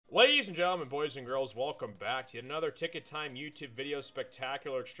Ladies and gentlemen, boys and girls, welcome back to another Ticket Time YouTube video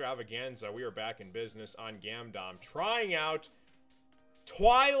spectacular extravaganza. We are back in business on Gamdom, trying out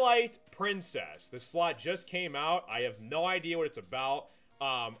Twilight Princess. This slot just came out. I have no idea what it's about.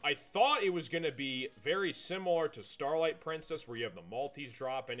 I thought it was going to be very similar to Starlight Princess, where you have the multis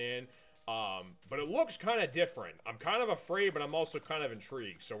dropping in. But it looks kind of different. I'm kind of afraid, but I'm also kind of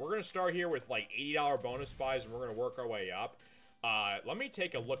intrigued. So we're going to start here with like $80 bonus buys, and we're going to work our way up. Let me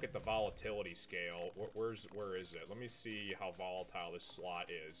take a look at the volatility scale. Where is it? Let me see how volatile this slot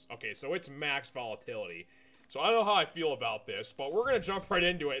is. Okay, so it's max volatility. So I don't know how I feel about this, but we're going to jump right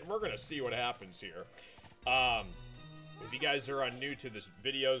into it, and we're going to see what happens here. If you guys are new to this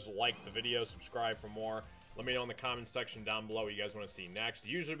videos, like the video, subscribe for more. Let me know in the comment section down below what you guys want to see next.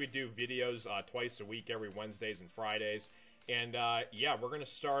 Usually we do videos twice a week, every Wednesdays and Fridays. And yeah, we're going to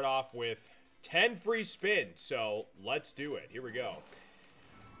start off with 10 free spins, so let's do it. Here we go.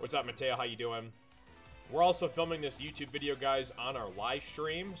 What's up, Mateo? How you doing? We're also filming this YouTube video, guys, on our live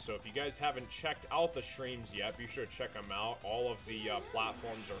stream. So if you guys haven't checked out the streams yet, be sure to check them out. All of the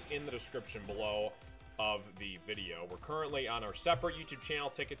platforms are in the description below of the video. We're currently on our separate YouTube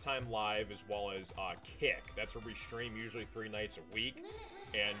channel, Ticket Time Live, as well as Kick. That's where we stream usually 3 nights a week.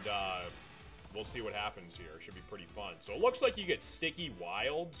 And we'll see what happens here. It should be pretty fun. So it looks like you get sticky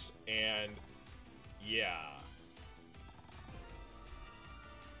wilds, and yeah.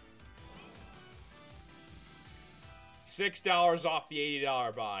 $6 off the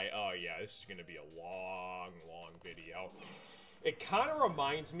 $80 buy. Oh yeah, this is gonna be a long video. It kind of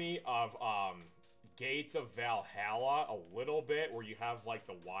reminds me of Gates of Valhalla a little bit, where you have like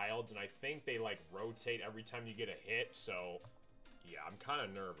the wilds, and I think they like rotate every time you get a hit. So yeah, I'm kind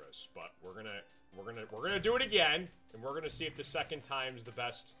of nervous, but we're gonna do it again, and we're gonna see if the second time's the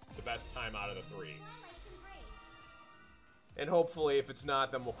best time out of the 3. And hopefully, if it's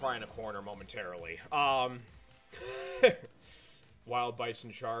not, then we'll cry in a corner momentarily. Wild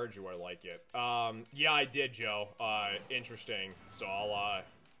Bison Charge, do I like it? Yeah, I did, Joe. Interesting. So I'll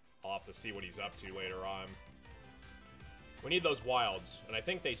have to see what he's up to later on. We need those wilds, and I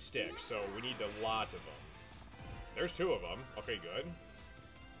think they stick, so we need a lot of them. There's 2 of them. Okay, good.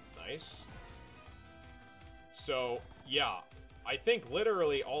 Nice. So, yeah. I think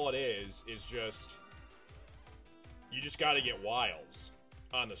literally all it is just... You just gotta get wilds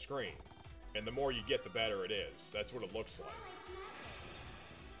on the screen. And the more you get, the better it is. That's what it looks like.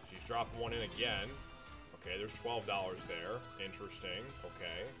 She's dropping one in again. Okay, there's $12 there. Interesting.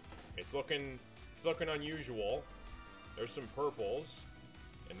 Okay. It's looking unusual. There's some purples.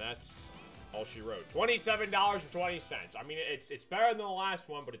 And that's all she wrote. $27.20. I mean, it's better than the last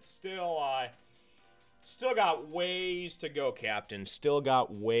one, but it's still got ways to go, Captain. Still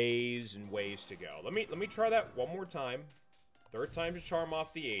got ways and ways to go. Let me try that one more time. 3rd time's a charm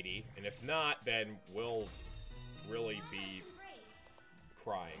off the 80, and if not, then we'll really be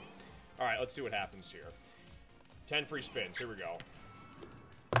crying. All right, let's see what happens here. 10 free spins. Here we go.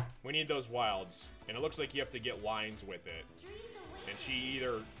 We need those wilds, and it looks like you have to get lines with it. And she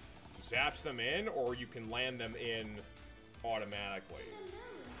either zaps them in, or you can land them in automatically.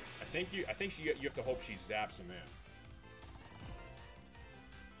 I think you have to hope she zaps them in.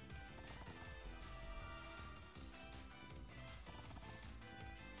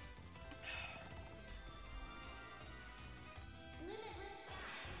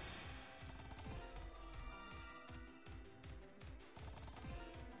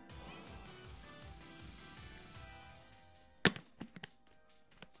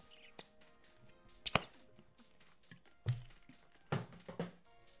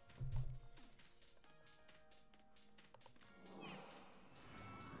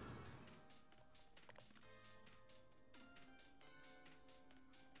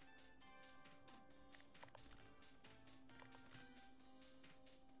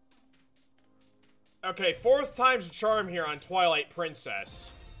 Okay, 4th time's a charm here on Twilight Princess.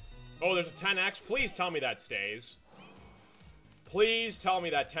 Oh, there's a 10x. Please tell me that stays. Please tell me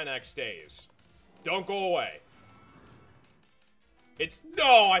that 10x stays. Don't go away.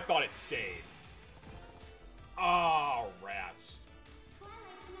 No, I thought it stayed. Oh, rats.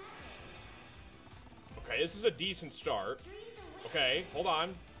 Okay, this is a decent start. Okay, hold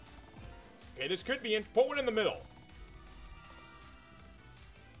on. Okay, this could be in. Put one in the middle.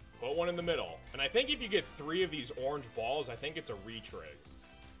 Put one in the middle. And I think if you get 3 of these orange balls, I think it's a retrig.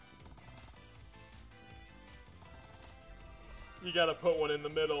 You gotta put one in the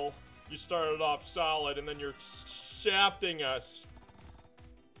middle. You started off solid, and then you're shafting us.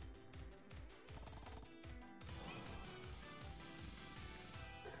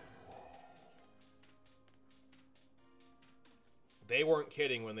 They weren't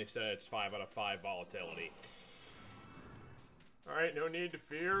kidding when they said it's 5 out of 5 volatility. Alright, no need to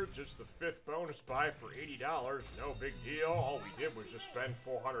fear. Just the 5th bonus buy for $80. No big deal. All we did was just spend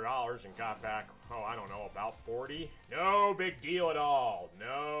 $400 and got back, oh, I don't know, about 40. No big deal at all.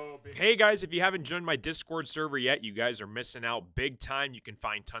 No big Hey guys, if you haven't joined my Discord server yet, you guys are missing out big time. You can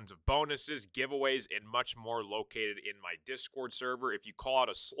find tons of bonuses, giveaways, and much more located in my Discord server. If you call out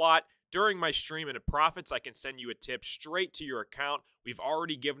a slot during my stream and it profits, I can send you a tip straight to your account. We've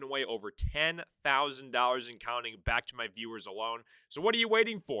already given away over $10,000 and counting back to my viewers alone. So what are you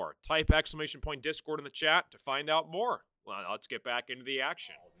waiting for? Type !Discord in the chat to find out more. Well, let's get back into the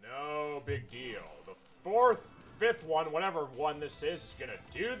action. No big deal. The 4th, 5th one, whatever one this is going to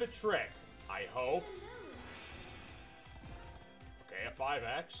do the trick, I hope. Okay, a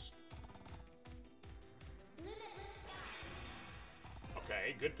 5x.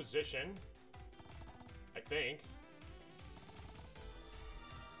 Okay, good position. I think.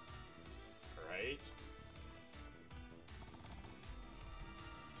 Alright.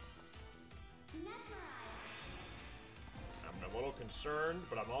 I'm a little concerned,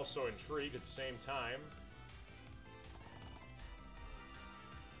 but I'm also intrigued at the same time.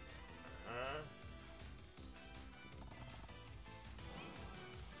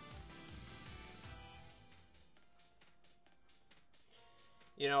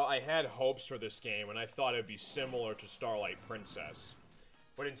 You know, I had hopes for this game, and I thought it would be similar to Twilight Princess.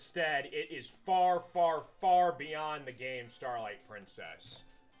 But instead, it is far, far, far beyond the game Twilight Princess.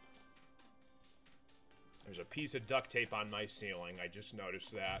 There's a piece of duct tape on my ceiling. I just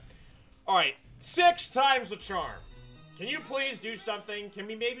noticed that. Alright, 6 times the charm. Can you please do something? Can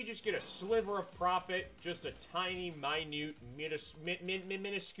we maybe just get a sliver of profit? Just a tiny, minute,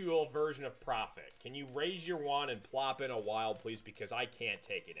 minuscule version of profit. Can you raise your wand and plop in a wild, please? Because I can't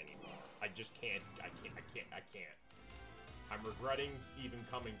take it anymore. I just can't. I can't. I'm regretting even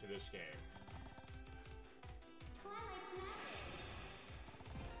coming to this game. Twilight's magic.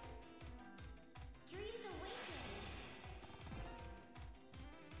 Dreams awaken.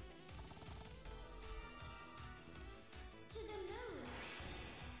 To the moon.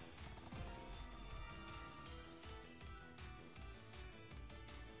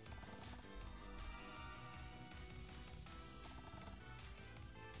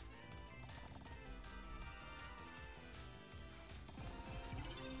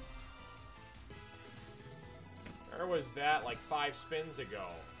 Where was that like 5 spins ago?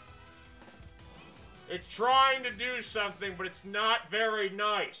 It's trying to do something, but it's not very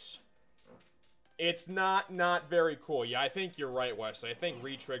nice. It's not very cool. Yeah, I think you're right, Wesley. I think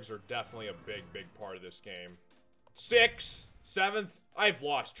retrigs are definitely a big part of this game. 6th, 7th, I've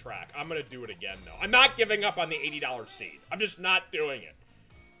lost track. I'm gonna do it again, though. I'm not giving up on the $80 seed. I'm just not doing it.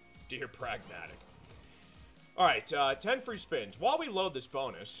 Dear Pragmatic. Alright, 10 free spins. While we load this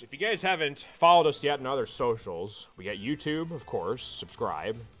bonus, if you guys haven't followed us yet in other socials, we got YouTube, of course,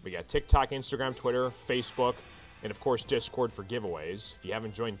 subscribe. We got TikTok, Instagram, Twitter, Facebook, and of course Discord for giveaways. If you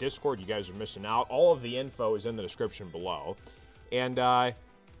haven't joined Discord, you guys are missing out. All of the info is in the description below. And,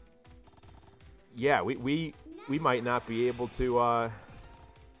 yeah, we might not be able to,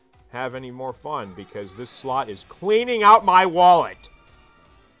 have any more fun because this slot is cleaning out my wallet.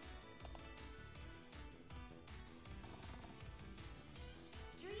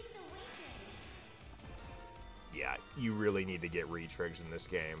 Yeah, you really need to get retrigs in this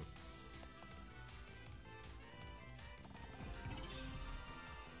game.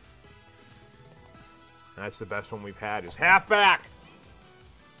 That's the best one we've had is halfback.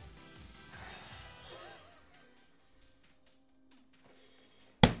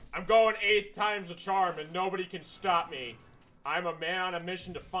 I'm going 8 times the charm and nobody can stop me. I'm a man on a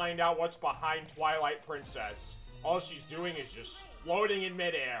mission to find out what's behind Twilight Princess. All she's doing is just floating in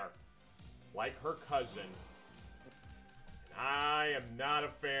midair. Like her cousin. I am not a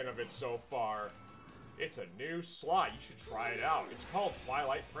fan of it so far. It's a new slot. You should try it out. It's called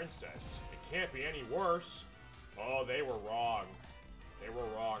Twilight Princess. It can't be any worse. Oh, they were wrong. They were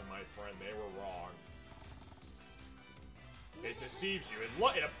wrong, my friend. They were wrong. It deceives you.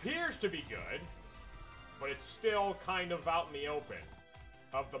 It appears to be good, but it's still kind of out in the open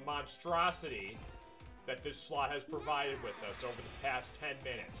of the monstrosity that this slot has provided with us over the past 10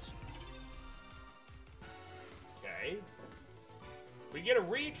 minutes. Okay. We get a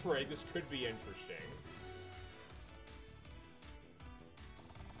retrig, this could be interesting.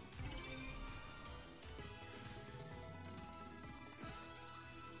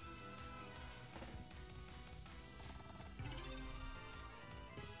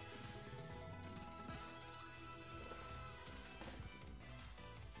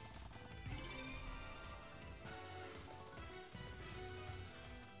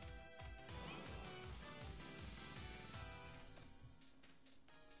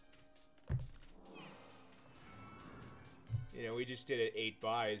 just did it 8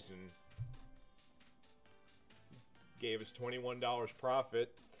 buys and gave us $21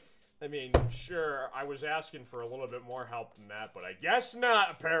 profit. I mean, sure, I was asking for a little bit more help than that, but I guess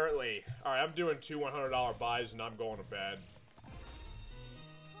not, apparently. Alright, I'm doing 2 $100 buys and I'm going to bed.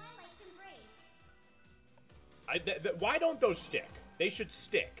 Why don't those stick? They should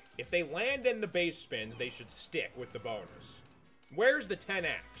stick. If they land in the base spins, they should stick with the bonus. Where's the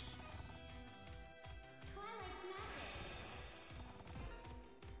 10x?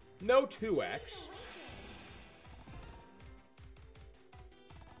 No 2x.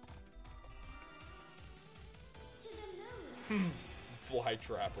 Fly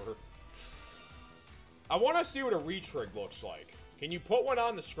trapper. I want to see what a retrig looks like. Can you put one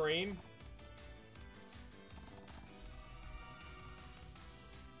on the screen?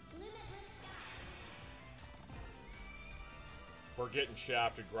 We're getting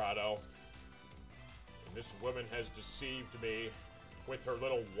shafted, Grotto. And this woman has deceived me with her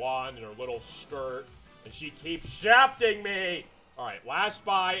little wand and her little skirt. And she keeps shafting me! Alright, last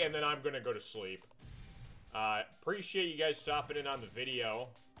buy, and then I'm gonna go to sleep. Appreciate you guys stopping in on the video.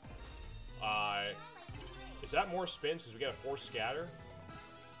 Is that more spins because we got a 4 scatter?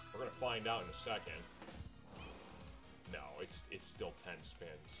 We're gonna find out in a second. No, it's still 10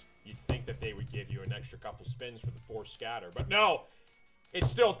 spins. You'd think that they would give you an extra couple spins for the 4 scatter, but no! It's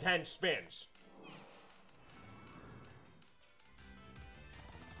still 10 spins.